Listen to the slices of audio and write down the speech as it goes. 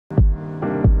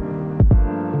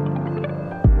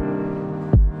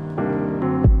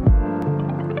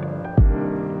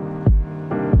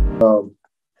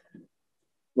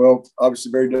Well,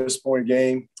 obviously, very disappointing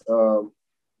game.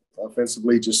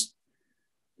 Offensively, just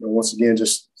once again,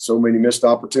 just so many missed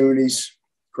opportunities,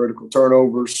 critical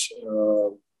turnovers,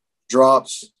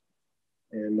 drops,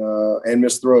 and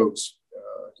missed throws.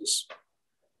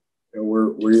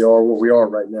 We are what we are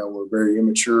right now. We're very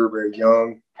immature, very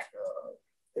young,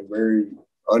 and very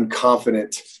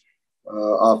unconfident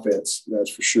offense. That's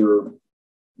for sure.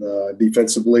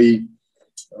 Defensively,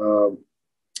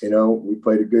 we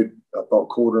played a good, I thought,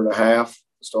 quarter and a half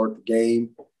to start the game.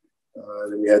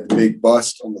 Then we had the big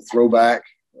bust on the throwback,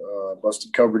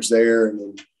 busted coverage there, and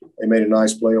then they made a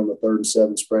nice play on the 3rd and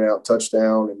 7 sprint out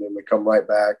touchdown, and then they come right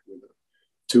back with a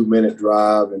 2-minute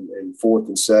drive and 4th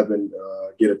and 7,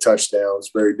 get a touchdown.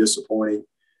 It's very disappointing.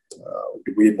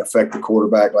 We didn't affect the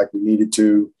quarterback like we needed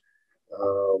to.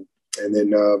 And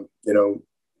then,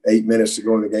 8 minutes to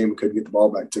go in the game, we couldn't get the ball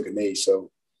back, took a knee.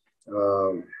 So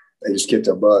they just kicked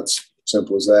our butts.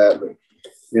 Simple as that. But,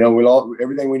 we lost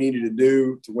everything we needed to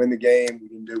do to win the game. We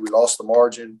didn't do. We lost the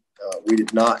margin. We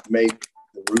did not make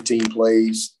the routine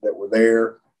plays that were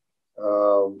there.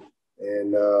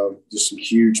 And just some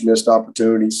huge missed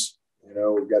opportunities.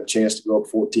 We've got a chance to go up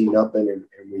 14-0 and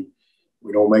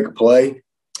we don't make a play.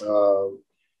 And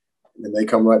then they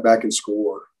come right back and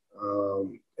score.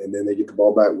 And then they get the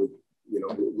ball back with,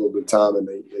 a little bit of time, and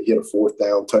they hit a 4th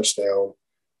down touchdown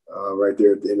right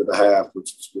there at the end of the half,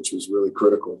 which was really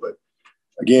critical. But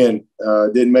again,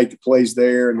 didn't make the plays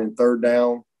there, and then 3rd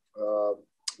down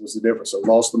was the difference. So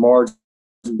lost the margin,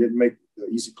 didn't make the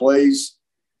easy plays,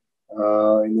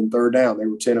 and then 3rd down they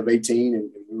were 10 of 18, and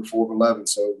we were 4 of 11.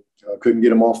 So couldn't get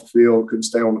them off the field, couldn't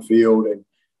stay on the field, and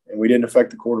we didn't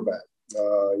affect the quarterback.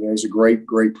 He's a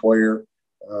great player.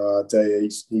 I tell you,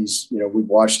 he's we've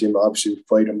watched him. Obviously, we've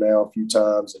played him now a few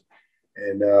times,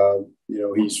 and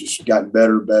he's just gotten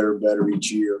better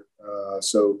each year.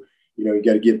 So you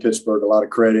got to give Pittsburgh a lot of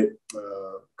credit.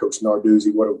 Coach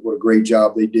Narduzzi, what a great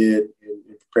job they did in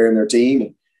preparing their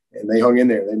team, and they hung in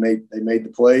there. They made the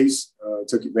plays,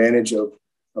 took advantage of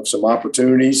some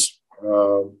opportunities,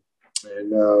 and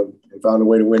found a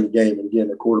way to win the game. And again,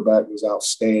 the quarterback was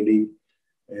outstanding.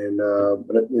 And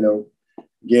but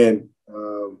again.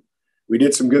 We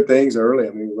did some good things early.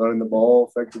 Running the ball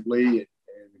effectively, and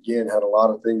again, had a lot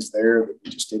of things there that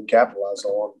we just didn't capitalize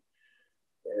on.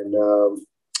 And,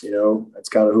 that's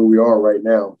kind of who we are right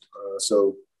now.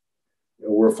 So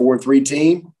we're a 4-3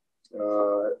 team.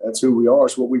 That's who we are.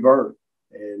 It's what we've earned.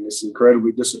 And it's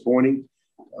incredibly disappointing.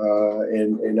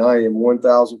 And I am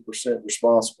 1,000%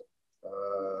 responsible.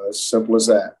 As simple as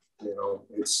that.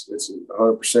 It's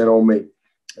 100% on me.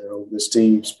 This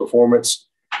team's performance.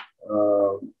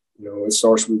 It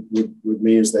starts with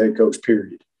me as the head coach,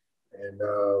 period. And,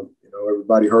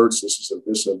 everybody hurts. This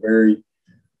is a very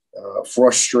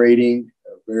frustrating,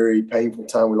 very painful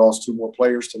time. We lost 2 more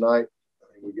players tonight.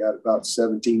 We got about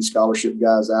 17 scholarship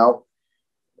guys out.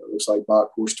 It looks like Bach,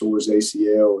 of course, tore his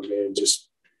ACL, and man, just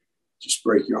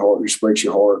break your heart. It just breaks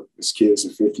your heart. This kid's a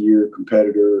 5th-year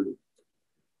competitor.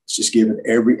 It's just giving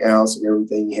every ounce and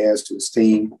everything he has to his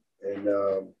team. And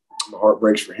my heart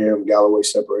breaks for him. Galloway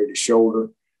separated his shoulder.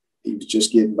 He was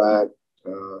just getting back.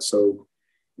 So,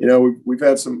 we've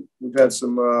had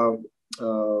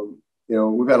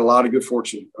a lot of good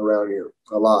fortune around here,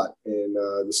 a lot. And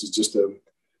this is just a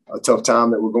tough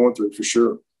time that we're going through for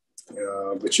sure.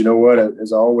 But you know what?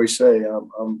 As I always say,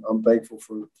 I'm thankful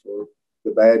for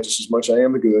the bad just as much as I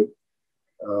am the good.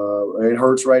 It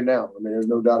hurts right now. There's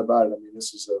no doubt about it.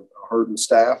 This is a hurting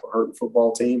staff, a hurting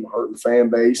football team, a hurting fan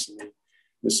base.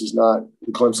 This is not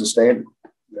the Clemson standard.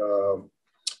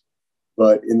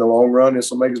 But in the long run,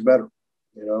 this will make us better.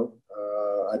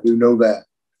 I do know that.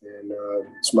 And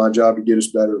it's my job to get us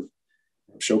better.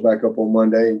 Show back up on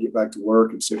Monday and get back to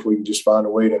work and see if we can just find a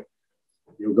way to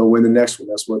go win the next one.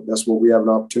 That's what we have an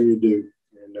opportunity to do.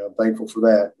 And I'm thankful for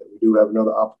that we do have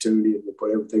another opportunity, and we'll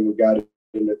put everything we got in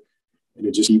it. And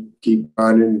to just keep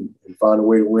grinding and find a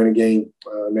way to win a game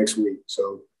next week.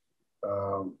 So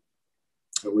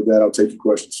with that, I'll take your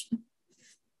questions.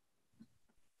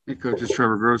 Hey, Coach, it's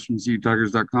Trevor Gross from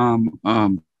ZTigers.com.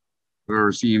 I've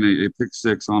never seen a pick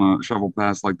six on a shovel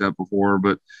pass like that before,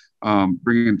 but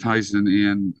bringing Tyson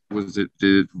in, was it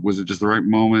just the right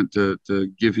moment to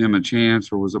give him a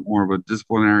chance, or was it more of a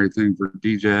disciplinary thing for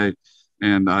DJ?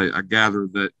 And I gather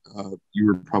that you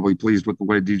were probably pleased with the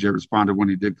way DJ responded when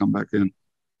he did come back in.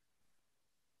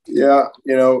 Yeah,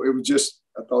 it was just,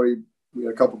 I thought he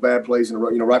had a couple bad plays in a row.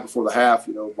 Right before the half,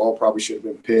 ball probably should have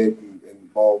been picked,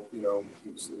 and ball, it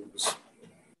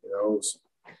was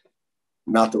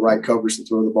not the right coverage to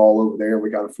throw the ball over there. We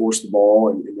got to force the ball,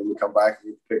 and then we come back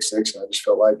and get the pick six. And I just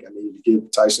felt like I needed to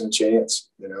give Tyson a chance,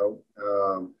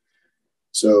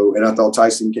 So, and I thought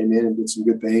Tyson came in and did some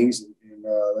good things and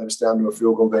led us down to a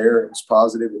field goal there. It was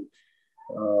positive.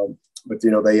 But,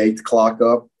 they ate the clock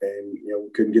up and, we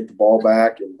couldn't get the ball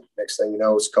back. And next thing you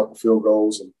know, it's a couple field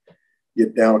goals and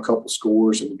get down a couple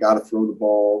scores and we got to throw the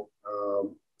ball.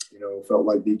 Felt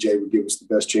like DJ would give us the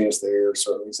best chance there.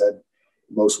 Certainly he's had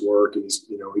most work and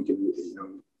he can,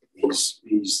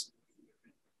 he's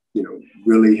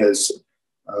really has,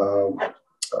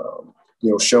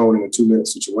 shown in a 2-minute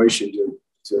situation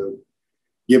to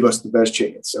give us the best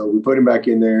chance. So we put him back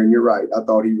in there, and you're right. I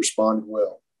thought he responded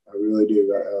well. I really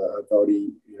do. I thought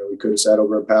he could have sat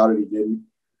over and pouted. He didn't.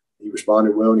 He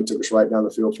responded well, and he took us right down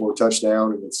the field for a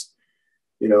touchdown. And it's,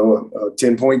 a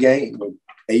 10-point game with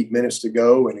 8 minutes to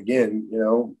go. And again,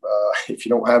 if you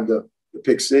don't have the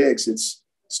pick six, it's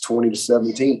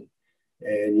 20-17.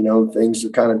 And, things are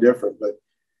kind of different. But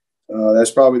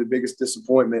that's probably the biggest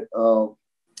disappointment,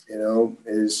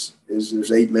 is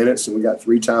there's 8 minutes and we got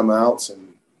 3 timeouts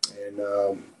and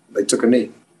they took a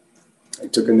knee.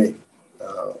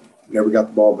 Never got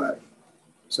the ball back.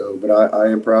 So, but I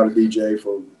am proud of DJ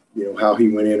for, how he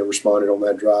went in and responded on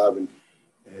that drive and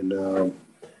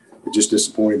we're just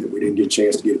disappointed that we didn't get a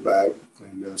chance to get it back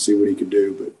and see what he could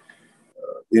do. But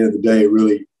at the end of the day,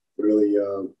 really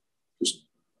just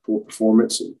poor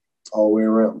performance and all the way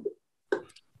around.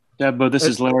 Dabo, this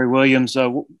is Larry Williams.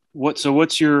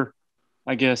 What's your,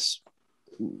 I guess,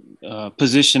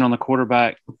 position on the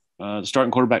quarterback, the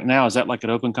starting quarterback now? Is that like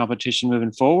an open competition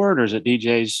moving forward, or is it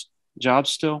DJ's job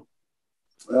still?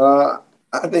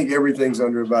 I think everything's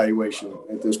under evaluation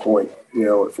at this point. At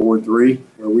 4-3,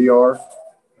 where we are,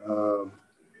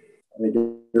 I think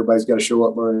everybody's got to show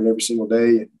up burning every single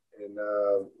day, and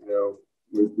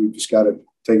we've just got to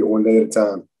take it one day at a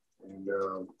time, and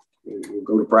we'll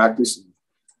go to practice and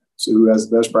see who has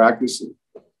the best practice, and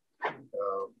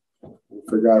we'll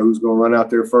figure out who's going to run out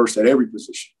there first at every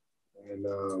position. And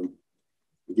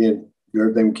again, do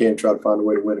everything we can to try to find a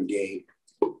way to win a game.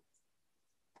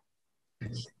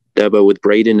 Dabo, with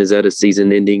Braden, is that a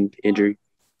season-ending injury?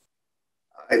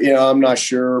 I'm not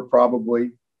sure.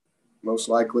 Probably, most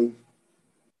likely,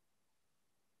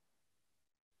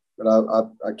 but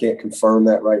I can't confirm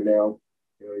that right now.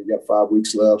 You got 5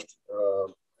 weeks left.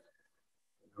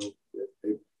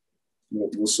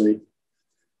 We'll see.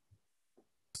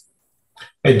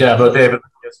 Hey, Dabo, David,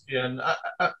 ESPN.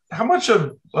 How much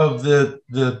of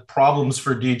the problems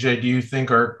for DJ do you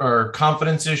think are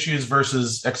confidence issues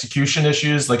versus execution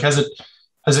issues? Like, has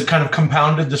it kind of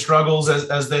compounded the struggles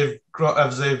as they've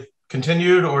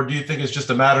continued, or do you think it's just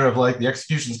a matter of like the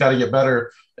execution's got to get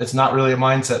better? It's not really a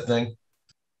mindset thing.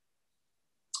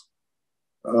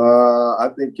 I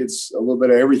think it's a little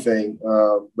bit of everything.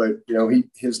 But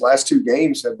his last 2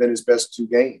 games have been his best 2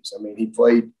 games. I mean,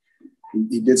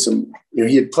 he did some,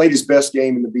 he had played his best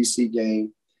game in the BC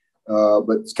game,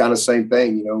 but it's kind of the same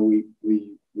thing.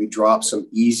 We dropped some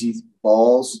easy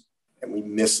balls and we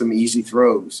missed some easy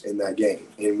throws in that game,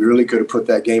 and we really could have put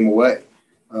that game away.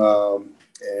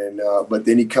 But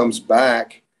then he comes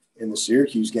back in the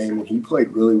Syracuse game and he played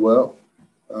really well.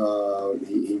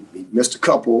 He missed a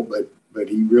couple, but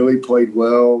he really played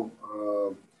well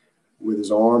with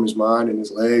his arm, his mind, and his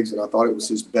legs. And I thought it was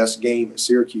his best game at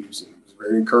Syracuse. And I was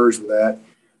very encouraged with that.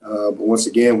 But once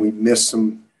again, we missed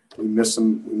some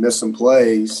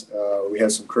plays. We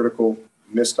had some critical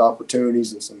missed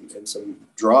opportunities and some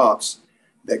drops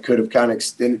that could have kind of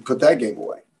put that game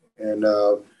away. And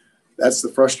that's the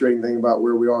frustrating thing about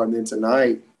where we are. And then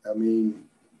tonight, I mean,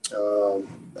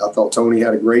 I thought Tony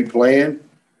had a great plan.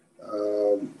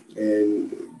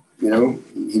 And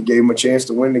he gave him a chance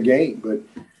to win the game, but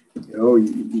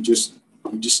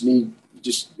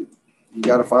you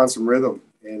got to find some rhythm.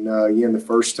 And the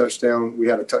first touchdown, we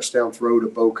had a touchdown throw to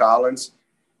Bo Collins,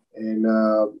 and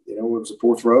it was a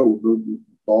 4th row. We moved the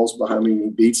balls behind me, and he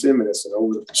beats him, and it's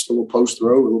still a post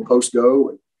throw, a little post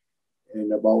go,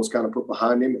 and the ball was kind of put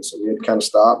behind him, and so we had to kind of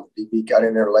stop. DB got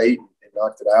in there late and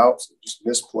knocked it out, so just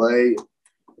missed play.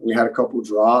 We had a couple of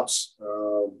drops.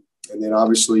 And then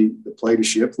obviously the play to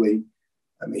Shipley,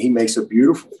 I mean, he makes a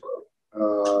beautiful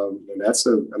throw. And that's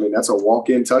a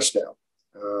walk-in touchdown.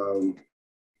 And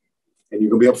you're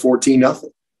going to be up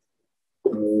 14-0.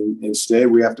 Instead,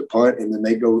 we have to punt, and then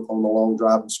they go on the long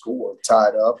drive and score, tie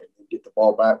it up, and get the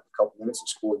ball back a couple minutes and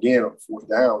score again on 4th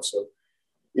down. So,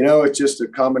 it's just a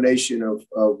combination of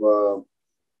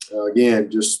again,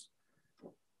 just,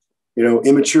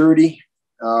 immaturity,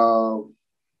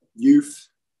 youth,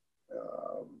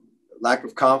 lack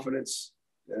of confidence,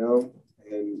 and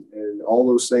all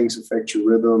those things affect your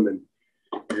rhythm. And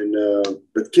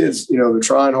the kids, they're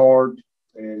trying hard,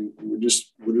 and we're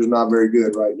just not very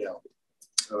good right now.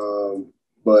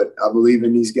 but I believe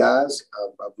in these guys.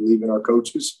 I believe in our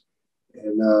coaches,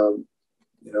 and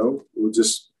you know,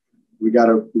 we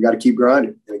gotta keep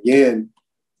grinding. And again,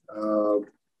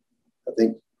 I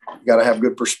think you got to have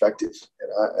good perspective,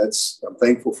 and I'm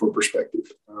thankful for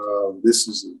perspective. This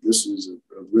is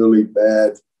a really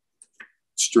bad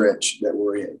stretch that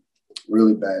we're in,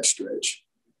 really bad stretch.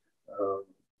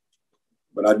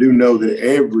 But I do know that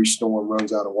every storm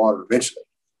runs out of water eventually,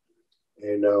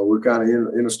 and we're kind of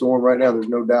in a storm right now. There's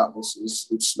no doubt.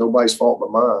 It's nobody's fault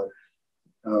but mine.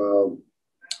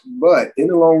 But in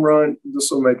the long run, this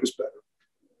will make us better,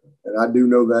 and I do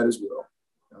know that as well.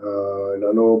 And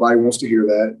I know nobody wants to hear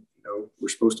that. You know, we're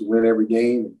supposed to win every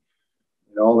game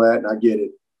and all that, and I get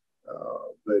it.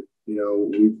 But you know,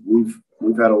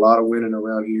 we've had a lot of winning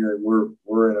around here, and we're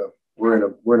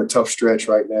in a tough stretch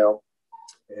right now.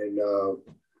 And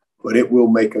but it will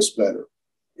make us better.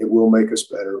 It will make us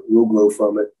better. We'll grow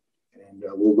from it, and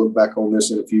we'll look back on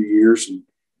this in a few years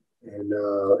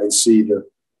and see the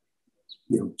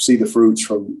fruits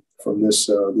from this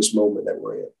moment that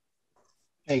we're in.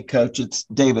 Hey, Coach, it's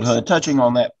David Hood. Touching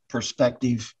on that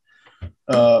perspective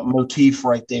motif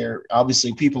right there,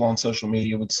 obviously people on social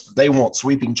media they want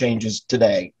sweeping changes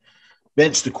today.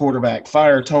 Bench the quarterback,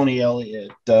 fire Tony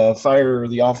Elliott, fire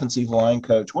the offensive line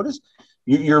coach. What is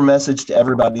your message to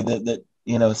everybody that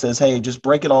you know says, hey, just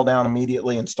break it all down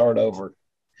immediately and start over?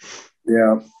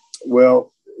 Yeah,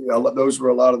 well, those were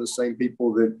a lot of the same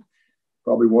people that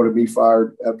probably wanted me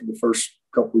fired after the first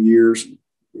couple of years.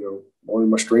 You know, wanted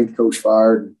my strength coach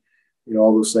fired, and, you know,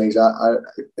 all those things.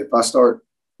 If I start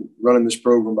running this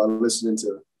program by listening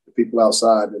to the people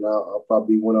outside, then I'll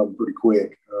probably be one of them pretty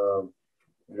quick.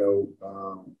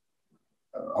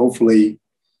 Hopefully,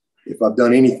 if I've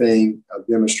done anything, I've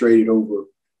demonstrated over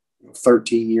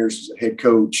 13 years as a head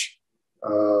coach.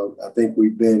 I think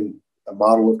we've been a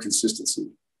model of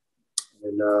consistency,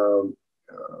 and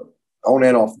on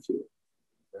and off the field.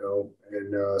 You know,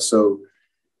 and so.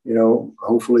 You know,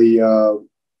 hopefully, like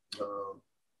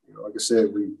I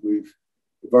said, we've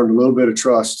earned a little bit of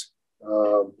trust.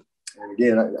 And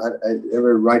again, I have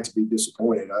every right to be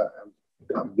disappointed.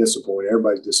 I'm disappointed.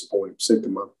 Everybody's disappointed. I'm sick to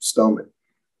my stomach.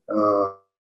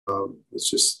 It's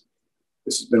just,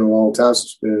 this has been a long time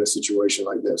since I've been in a situation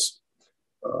like this.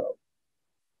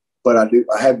 But I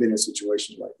have been in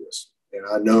situations like this, and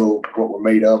I know what we're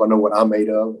made of. I know what I'm made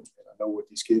of, and I know what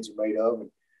these kids are made of,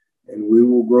 and we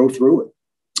will grow through it.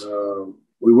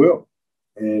 We will,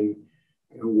 and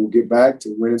we'll get back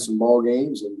to winning some ball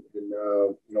games, and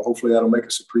hopefully that'll make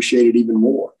us appreciate it even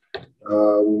more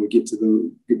when we get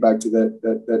back to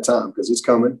that time, because it's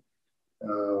coming.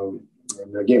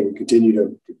 And again, we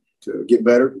continue to get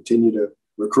better, continue to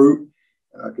recruit,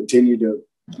 continue to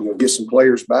get some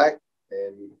players back,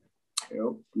 and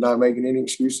not making any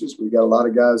excuses. We got a lot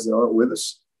of guys that aren't with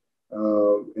us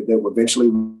and that eventually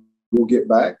we'll get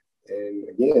back, and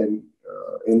again.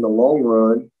 In the long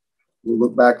run, we'll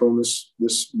look back on this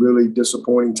really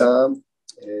disappointing time,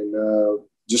 and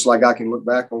just like I can look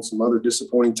back on some other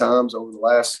disappointing times over the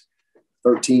last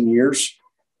 13 years,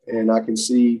 and I can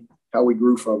see how we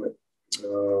grew from it,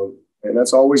 and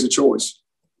that's always a choice.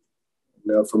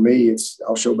 Now, for me,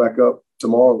 I'll show back up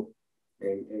tomorrow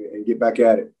and get back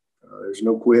at it. There's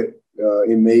no quit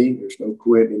in me. There's no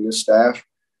quit in this staff,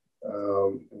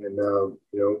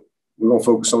 we're going to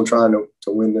focus on trying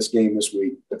to win this game this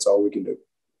week. That's all we can do.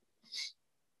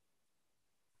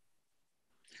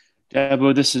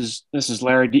 Dabo, this is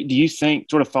Larry. Do you think,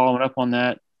 sort of following up on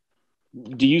that,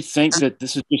 do you think that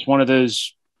this is just one of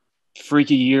those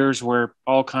freaky years where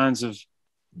all kinds of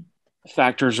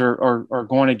factors are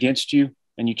going against you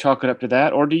and you chalk it up to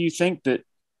that? Or do you think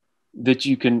that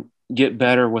you can get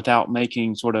better without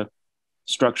making sort of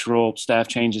structural staff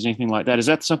changes, anything like that? Is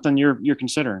that something you're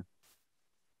considering?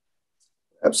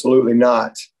 Absolutely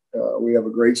not. We have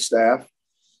a great staff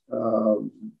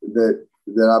that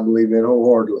I believe in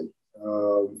wholeheartedly.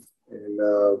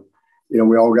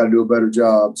 We all got to do a better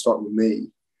job, starting with me.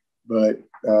 But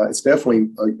it's definitely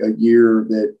a year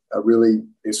that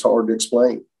it's hard to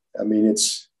explain. I mean,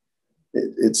 it's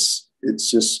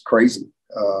just crazy,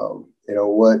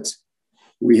 what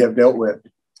we have dealt with.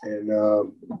 And,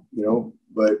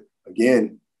 but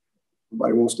again,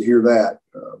 nobody wants to hear that.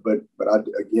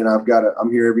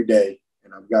 I'm here every day,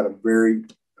 and I've got a very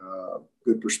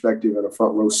good perspective and a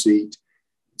front row seat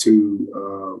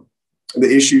to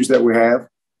the issues that we have.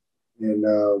 And,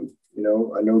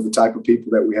 I know the type of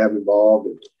people that we have involved.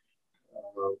 And,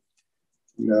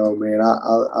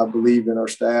 I believe in our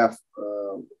staff.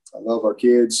 I love our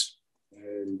kids,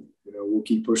 and, we'll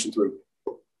keep pushing through.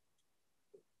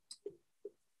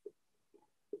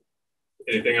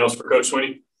 Anything else for Coach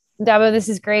Swinney? Dabo, this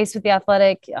is Grace with The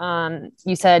Athletic.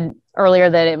 You said earlier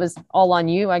that it was all on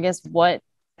you. I guess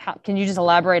how can you just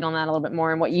elaborate on that a little bit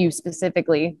more and what you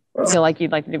specifically feel like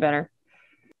you'd like to do better?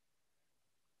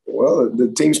 Well,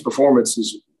 the team's performance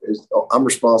is I'm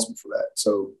responsible for that.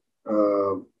 So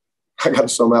I got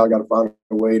to find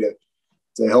a way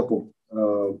to help them,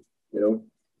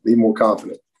 be more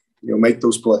confident, make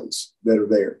those plays that are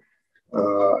there.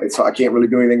 I can't really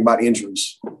do anything about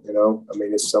injuries.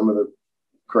 It's some of the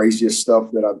craziest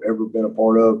stuff that I've ever been a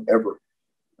part of ever.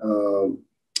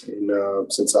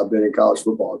 Since I've been in college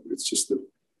football, it's just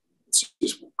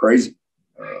crazy.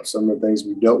 Some of the things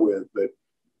we've dealt with, but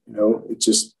it's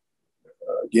just,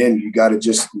 again, you got to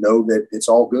just know that it's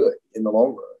all good in the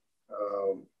long run.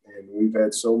 And we've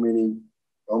had so many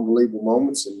unbelievable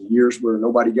moments and years where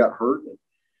nobody got hurt. And,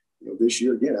 this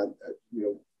year, again,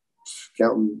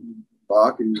 counting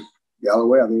Bach and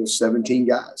Galloway, I think it was 17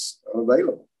 guys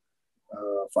unavailable.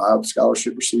 5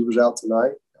 scholarship receivers out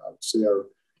tonight. Obviously,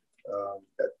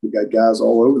 we got guys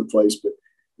all over the place, but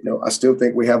I still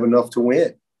think we have enough to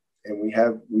win. And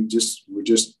we're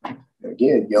just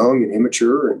again young and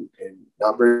immature and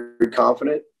not very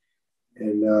confident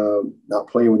and not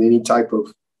playing with any type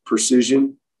of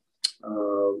precision.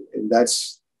 And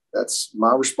that's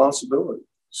my responsibility.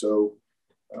 So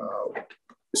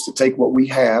is to take what we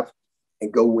have and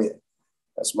go win.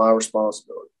 That's my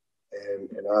responsibility.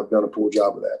 And I've done a poor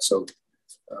job of that. So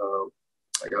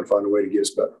I got to find a way to get us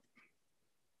better.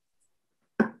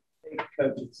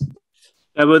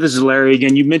 Well, this is Larry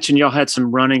again. You mentioned y'all had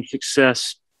some running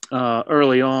success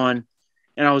early on,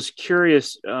 and I was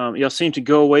curious. Y'all seemed to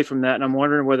go away from that, and I'm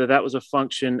wondering whether that was a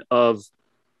function of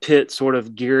Pitt sort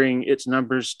of gearing its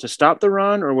numbers to stop the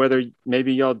run, or whether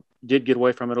maybe y'all did get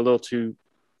away from it a little too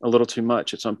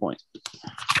much at some point.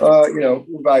 We'll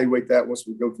evaluate that once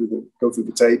we go through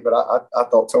the tape. But I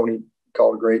thought Tony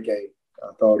called a great game.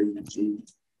 I thought he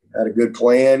had a good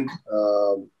plan.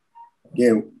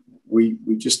 Again, we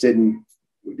just didn't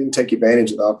take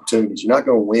advantage of the opportunities. You're not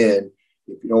going to win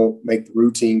if you don't make the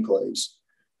routine plays.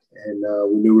 And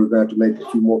we knew we were going to have to make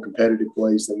a few more competitive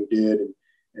plays than we did,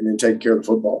 and then take care of the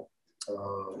football. It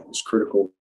was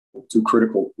critical, too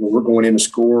critical. We're going in to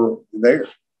score there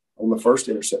on the first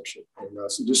interception.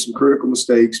 And so just some critical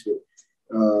mistakes, but,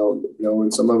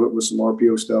 and some of it was some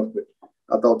RPO stuff. But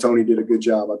I thought Tony did a good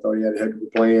job. I thought he had a heck of a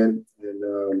plan,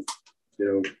 and,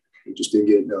 he just didn't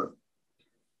get it done.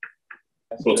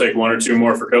 We'll take one or two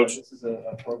more for Coach.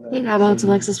 Hey, Dabo, it's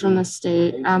Alexis from the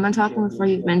state. I'm talking before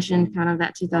you mentioned kind of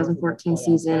that 2014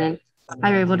 season and how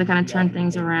you're able to kind of turn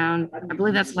things around. I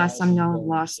believe that's the last time y'all have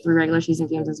lost 3 regular season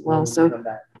games as well. So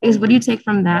what do you take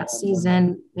from that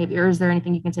season? Maybe, or is there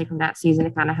anything you can take from that season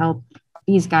to kind of help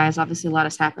these guys? Obviously, a lot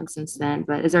has happened since then,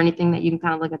 but is there anything that you can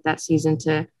kind of look at that season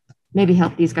to maybe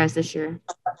help these guys this year?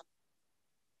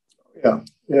 Yeah,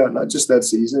 not just that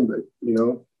season, but,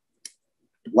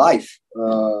 life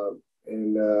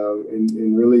and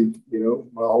really,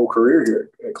 my whole career here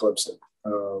at Clemson.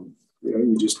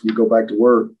 You go back to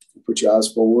work, you put your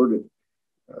eyes forward, and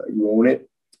you own it.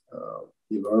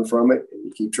 You learn from it, and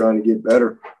you keep trying to get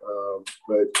better.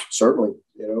 But certainly,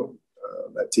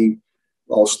 that team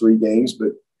lost 3 games,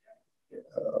 but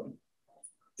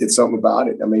did something about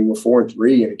it. I mean, we're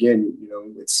 4-3, and again,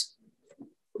 it's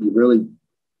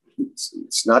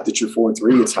not that you're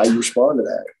 4-3; it's how you respond to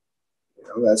that.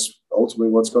 That's ultimately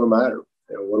what's going to matter.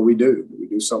 What do we do? Do we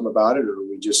do something about it, or do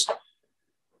we just,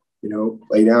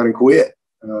 lay down and quit?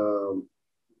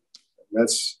 That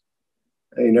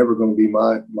ain't never going to be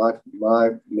my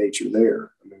nature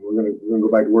there. I mean, we're gonna go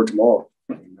back to work tomorrow.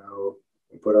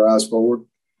 And put our eyes forward.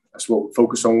 That's what we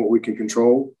focus on, what we can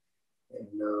control,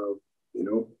 and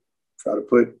try to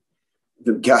put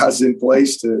the guys in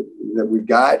place that we've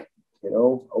got.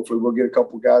 Hopefully we'll get a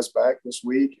couple of guys back this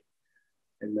week.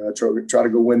 And try to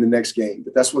go win the next game.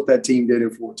 But that's what that team did in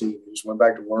 2014. We just went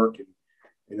back to work, and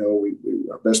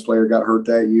our best player got hurt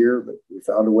that year, but we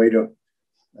found a way to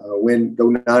go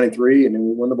 9-3, and then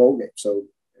we won the bowl game. So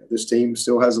this team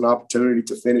still has an opportunity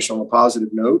to finish on a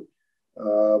positive note,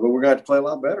 but we're going to have to play a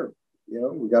lot better.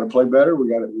 We got to play better. We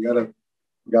got to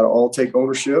all take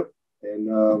ownership.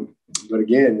 And but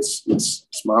again, it's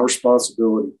my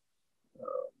responsibility,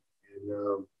 and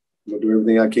I'll do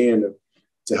everything I can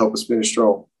to help us finish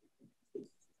strong.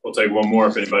 We'll take one more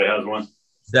if anybody has one.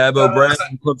 Dabo Brown,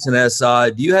 Clemson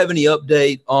SI. Do you have any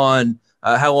update on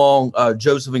how long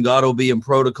Joseph Ngata will be in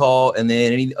protocol, and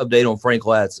then any update on Frank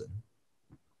Ladson?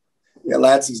 Yeah,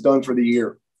 Ladson's done for the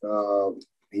year.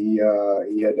 He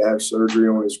had to have surgery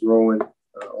on his groin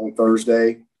on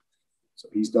Thursday, so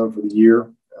he's done for the year,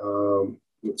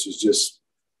 which is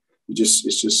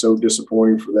it's just so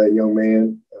disappointing for that young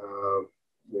man.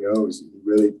 he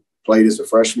really played as a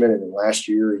freshman, and then last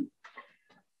year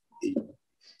he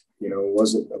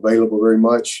wasn't available very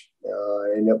much.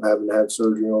 Ended up having to have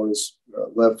surgery on his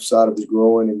left side of his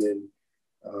groin, and then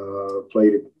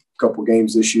played a couple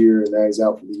games this year, and now he's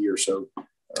out for the year. So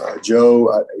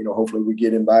Joe, hopefully we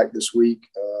get him back this week.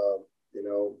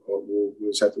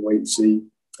 We'll just have to wait and see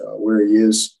where he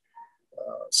is.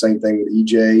 Same thing with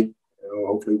EJ.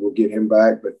 Hopefully we'll get him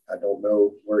back, but I don't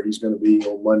know where he's going to be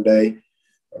on Monday.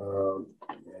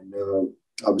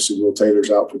 Obviously Will Taylor's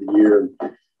out for the year,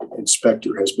 and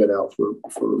Spector has been out for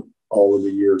all of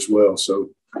the year as well. So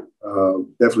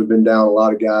definitely been down a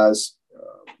lot of guys,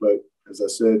 but as I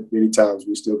said many times,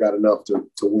 we still got enough to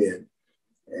win,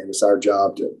 and it's our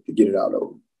job to get it out of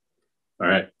them. All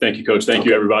right. Thank you, Coach. Thank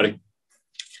you, everybody.